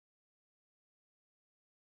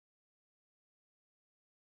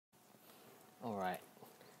Alright,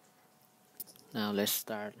 now let's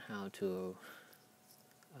start how to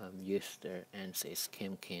use the ANSYS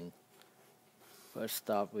Chemkin. First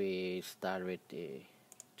off, we start with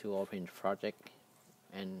to open the project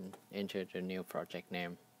and enter the new project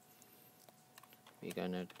name. We're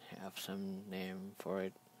gonna have some name for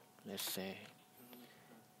it. Let's say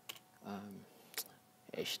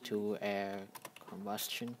H2 air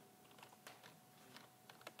combustion.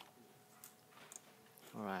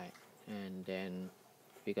 Alright, and then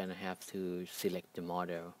we're gonna have to select the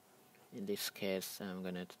model. In this case, I'm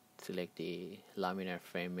gonna select the laminar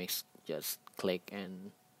frame mix. Just click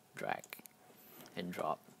and drag and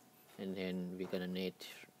drop, and then we're gonna need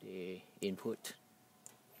the input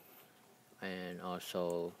and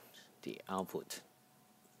also the output,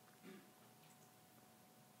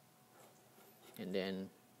 and then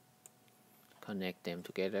connect them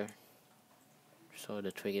together. So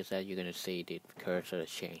the trick is that you're gonna see the cursor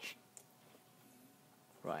change,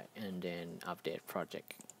 right? And then update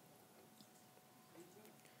project.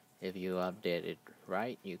 If you update it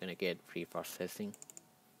right, you're gonna get preprocessing.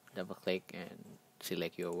 Double click and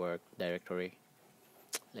select your work directory.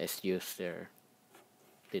 Let's use the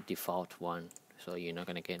default one, so you're not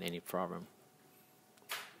gonna get any problem.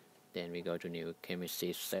 Then we go to new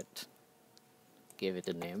chemistry set, give it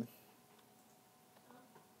a name,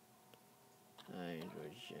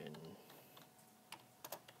 hydrogen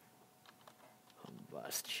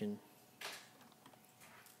combustion,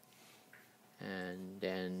 and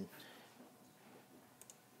then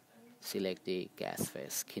select the gas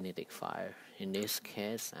phase kinetic file. In this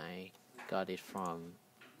case, I got it from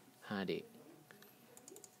Hardy.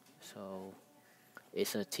 So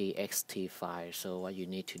it's a txt file, so what you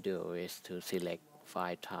need to do is to select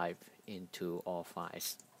file type into all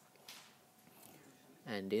files.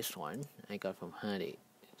 And this one I got from Hardy,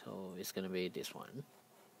 so it's gonna be this one.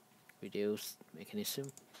 Reduce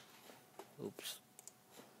mechanism. Oops.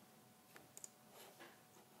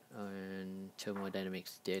 And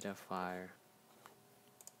thermodynamics data file.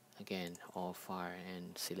 Again, all file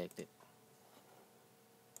and select it.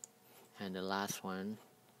 And the last one,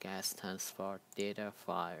 gas transport data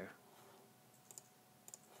file.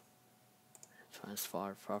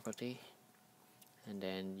 Transport property. And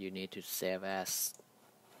then you need to save as.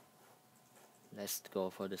 Let's go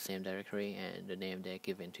for the same directory and the name they're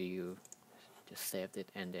given to you. Just save it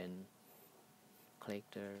and then click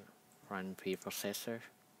the run preprocessor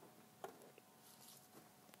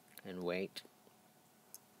and wait.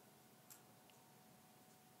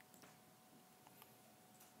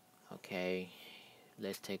 Okay,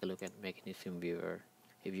 let's take a look at mechanism viewer.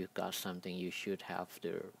 If you got something, you should have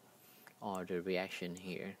all the reaction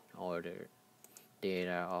here, all the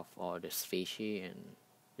data of all the species and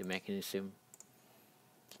the mechanism,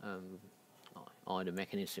 all the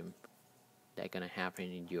mechanism that gonna happen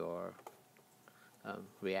in your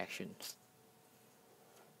reactions.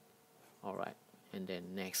 Alright, and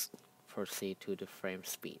then next, proceed to the frame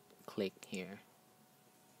speed. Click here,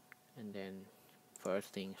 and then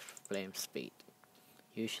first thing, frame speed.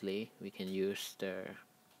 Usually we can use the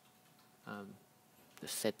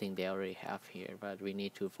setting they already have here, but we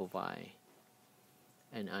need to provide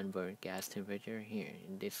an unburned gas temperature here.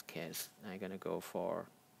 In this case, I'm gonna go for,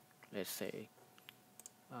 let's say,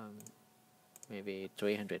 maybe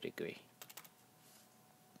 300 degree,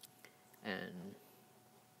 and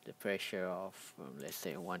the pressure of let's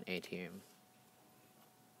say 1 atm.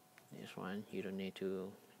 This one you don't need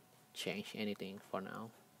to change anything for now.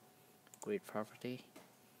 Grid property,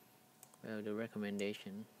 well, the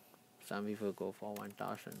recommendation, some people go for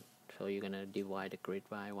 1000, so you're gonna divide the grid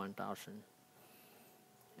by 1000,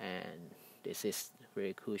 and this is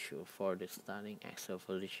very crucial for the starting axial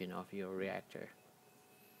position of your reactor.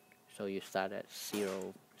 So you start at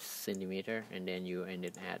 0 centimeter and then you end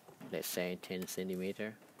it at, let's say, 10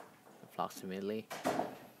 centimeter approximately.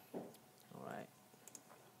 Alright,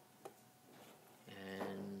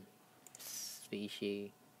 and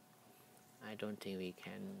species, I don't think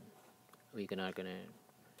we're not gonna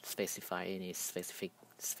specify any specific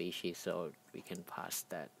species, so we can pass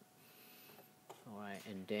that. Alright,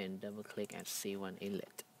 and then double click at C1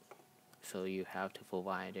 inlet. So you have to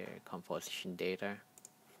provide the composition data.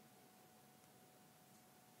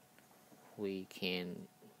 We can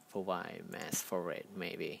provide mass flow rate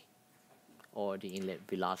maybe, or the inlet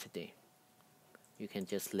velocity. You can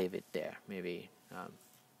just leave it there, maybe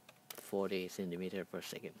 40 centimeter per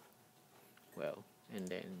second. Well, and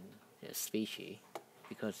then the species,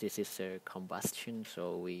 because this is a combustion,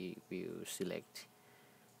 so we will select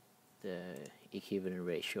the equivalent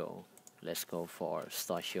ratio. Let's go for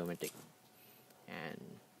stoichiometric, and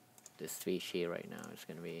the species right now is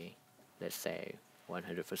going to be let's say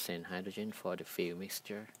 100% hydrogen for the field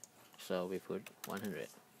mixture, so we put 100,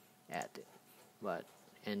 add it.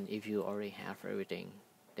 And if you already have everything,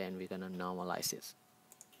 then we're gonna normalize it,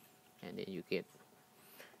 and then you get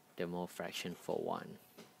the mole fraction for 1.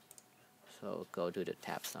 So go to the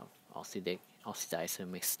tabs of oxidizer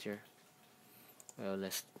mixture. Well,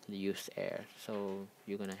 let's use air. So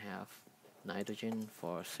you're gonna have nitrogen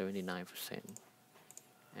for 79%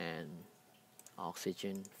 and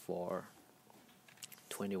oxygen for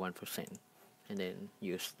 21%, and then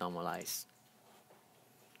use normalize,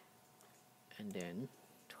 and then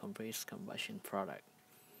compress combustion product.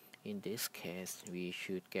 In this case, we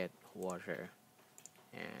should get water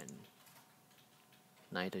and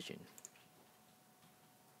nitrogen,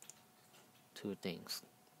 2 things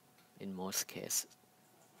in most cases.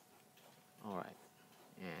 Alright,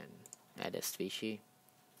 and add a species.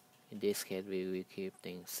 In this case, we will keep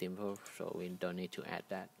things simple, so we don't need to add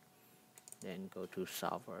that. Then go to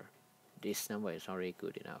solver. This number is already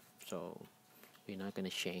good enough, so we're not going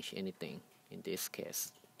to change anything in this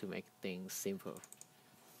case to make things simple.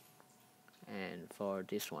 And for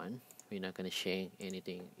this one, we're not going to change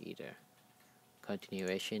anything either.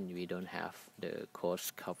 Continuation, we don't have the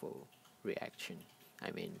cross couple reaction,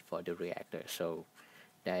 for the reactor, so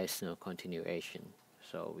there is no continuation,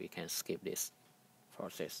 so we can skip this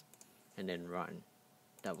process and then run.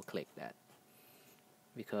 Double click that,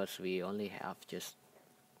 because we only have just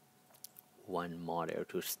one model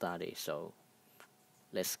to study, so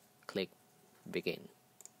let's click begin,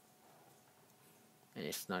 and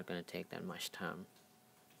it's not going to take that much time.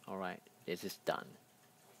 Alright, this is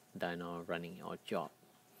done or running our job.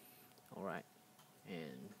 Alright,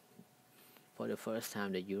 and for the first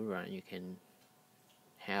time that you run, you can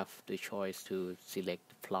have the choice to select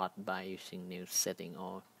the plot by using new setting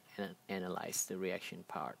or analyze the reaction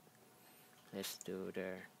part. Let's do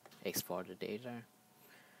the export the data.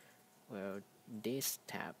 Well, this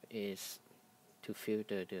tab is to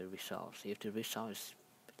filter the results. If the result is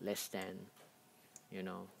less than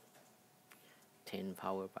 10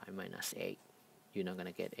 power by minus 8, you're not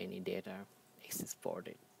gonna get any data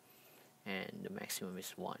exported, and the maximum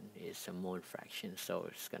is 1. It's a mole fraction, so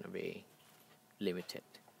it's gonna be limited.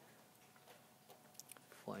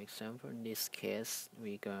 For example, in this case,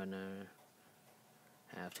 we're gonna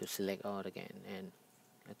have to select all again, and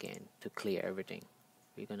again, to clear everything,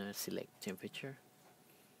 we're gonna select temperature,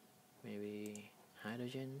 maybe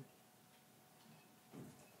hydrogen,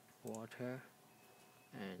 water,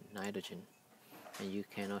 and nitrogen. And you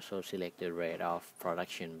can also select the rate of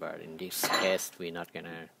production, but in this case we're not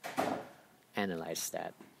gonna analyze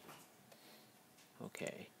that.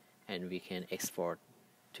 Okay, and we can export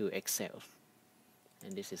to Excel,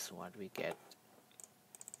 and this is what we get.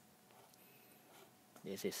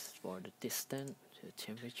 This is for the distance, the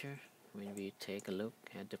temperature. When we take a look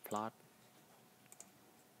at the plot,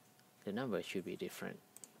 the number should be different.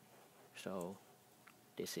 So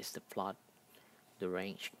this is the plot, the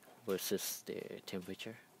range versus the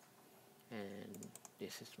temperature, and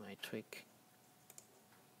this is my trick.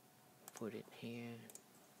 Put it here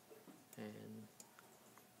and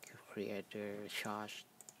create the charge,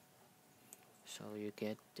 so you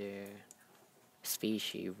get the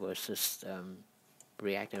species versus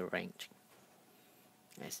reactor range.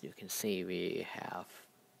 As you can see, we have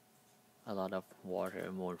a lot of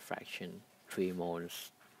water mole fraction, 3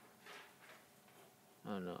 moles.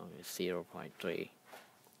 Oh no, it's 0.3,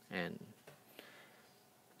 and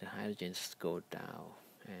the hydrogens go down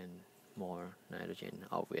and more nitrogen,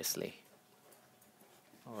 obviously.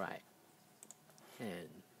 Alright, and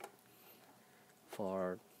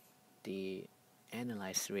for the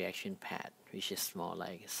analyze reaction path, which is more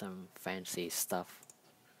like some fancy stuff,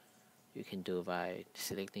 you can do by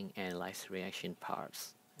selecting analyze reaction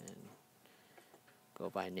parts and go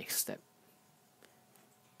by next step.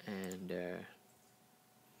 And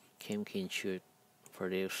Chemkin should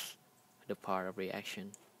produce the part of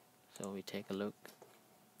reaction, so we take a look,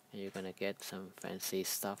 and you're gonna get some fancy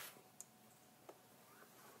stuff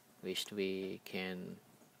which we can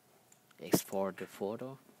export the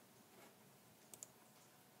photo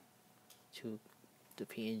to the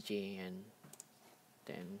PNG, and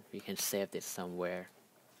then we can save it somewhere.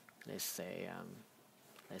 Let's say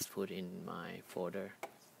let's put in my folder.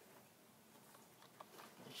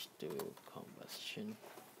 Let's do combustion.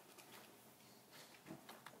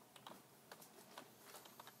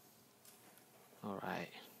 Alright,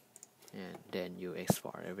 and then you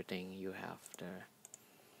export everything. You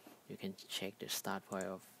can check the start point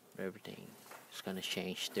of everything. It's gonna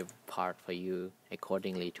change the part for you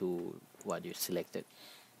accordingly to what you selected.